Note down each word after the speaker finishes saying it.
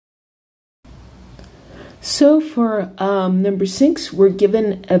So for number 6, we're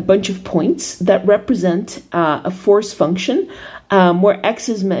given a bunch of points that represent a force function where x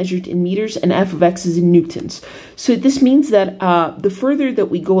is measured in meters and f of x is in newtons. So this means that the further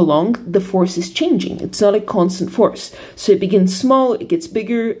that we go along, the force is changing. It's not a constant force. So it begins small, it gets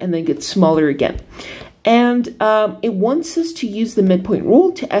bigger, and then gets smaller again. And it wants us to use the midpoint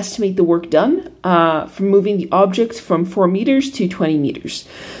rule to estimate the work done from moving the object from 4 meters to 20 meters.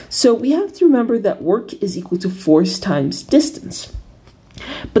 So we have to remember that work is equal to force times distance.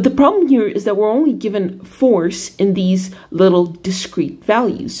 But the problem here is that we're only given force in these little discrete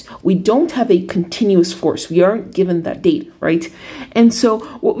values. We don't have a continuous force. We aren't given that data, right? And so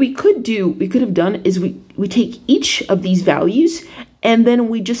what we could have done is we take each of these values and then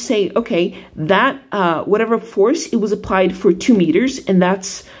we just say, okay, that whatever force, it was applied for 2 meters, and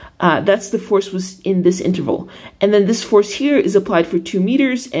that's the force was in this interval. And then this force here is applied for 2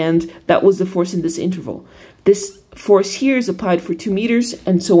 meters, and that was the force in this interval. This force here is applied for 2 meters,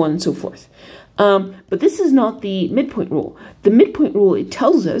 and so on and so forth. But this is not the midpoint rule. The midpoint rule, it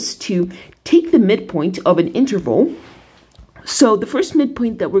tells us to take the midpoint of an interval. So the first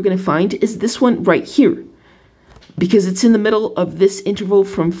midpoint that we're going to find is this one right here, because it's in the middle of this interval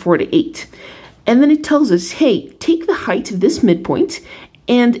from 4 to 8. And then it tells us, hey, take the height of this midpoint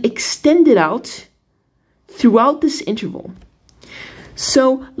and extend it out throughout this interval.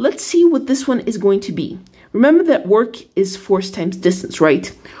 So let's see what this one is going to be. Remember that work is force times distance,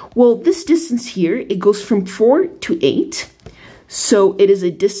 right? Well, this distance here, it goes from 4 to 8. So it is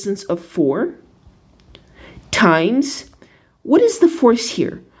a distance of 4 times, what is the force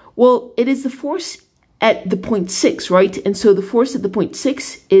here? Well, it is the force at the point 6, right? And so the force at the point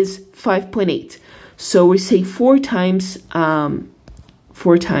 6 is 5.8. So we say 4 times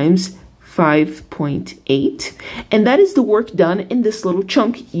 5.8. And that is the work done in this little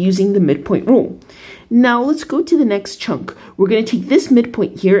chunk using the midpoint rule. Now let's go to the next chunk. We're going to take this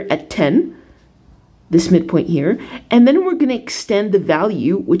midpoint here at 10, this midpoint here, and then we're going to extend the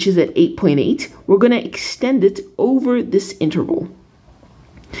value, which is at 8.8. We're going to extend it over this interval.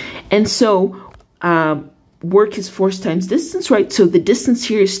 And so work is force times distance, right? So the distance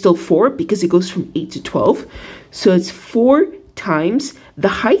here is still 4 because it goes from 8 to 12. So it's 4 times the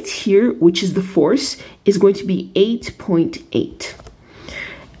height here, which is the force, is going to be 8.8.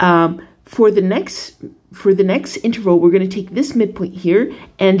 For the next interval, we're going to take this midpoint here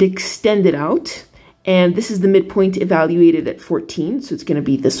and extend it out. And this is the midpoint evaluated at 14. So it's going to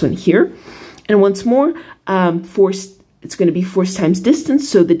be this one here. And once more, it's going to be force times distance.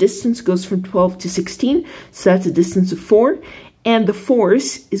 So the distance goes from 12 to 16. So that's a distance of 4. And the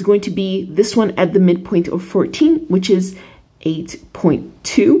force is going to be this one at the midpoint of 14, which is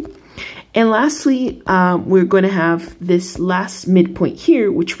 8.2. And lastly, we're going to have this last midpoint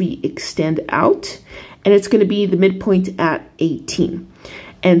here, which we extend out. And it's going to be the midpoint at 18.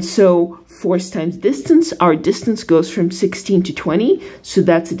 And so force times distance, our distance goes from 16 to 20. So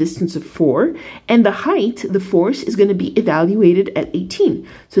that's a distance of 4. And the height, the force, is going to be evaluated at 18.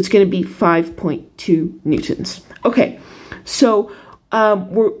 So it's going to be 5.2 newtons. Okay, so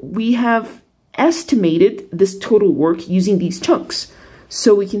we have estimated this total work using these chunks.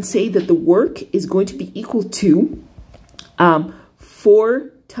 So we can say that the work is going to be equal to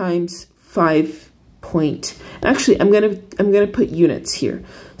 4 times 5 point. Actually, I'm gonna put units here.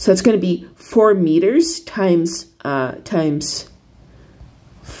 So it's going to be 4 meters times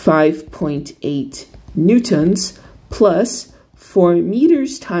 5.8 newtons plus 4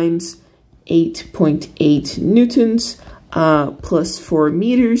 meters times 8.8 newtons plus 4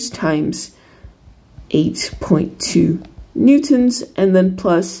 meters times 8.2 newtons, and then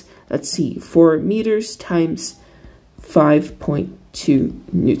plus, let's see, 4 meters times 5.2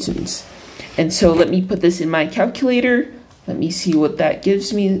 newtons. And so let me put this in my calculator. Let me see what that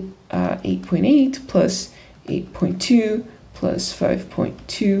gives me. 8.8 plus 8.2 plus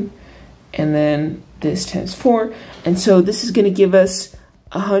 5.2, and then this times 4. And so this is going to give us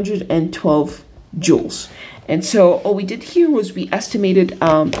 112 joules. And so all we did here was we estimated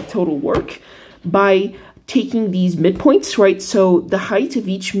total work by taking these midpoints, right? So the height of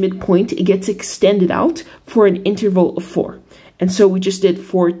each midpoint, it gets extended out for an interval of 4. And so we just did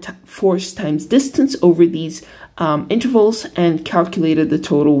force times distance over these intervals and calculated the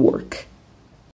total work.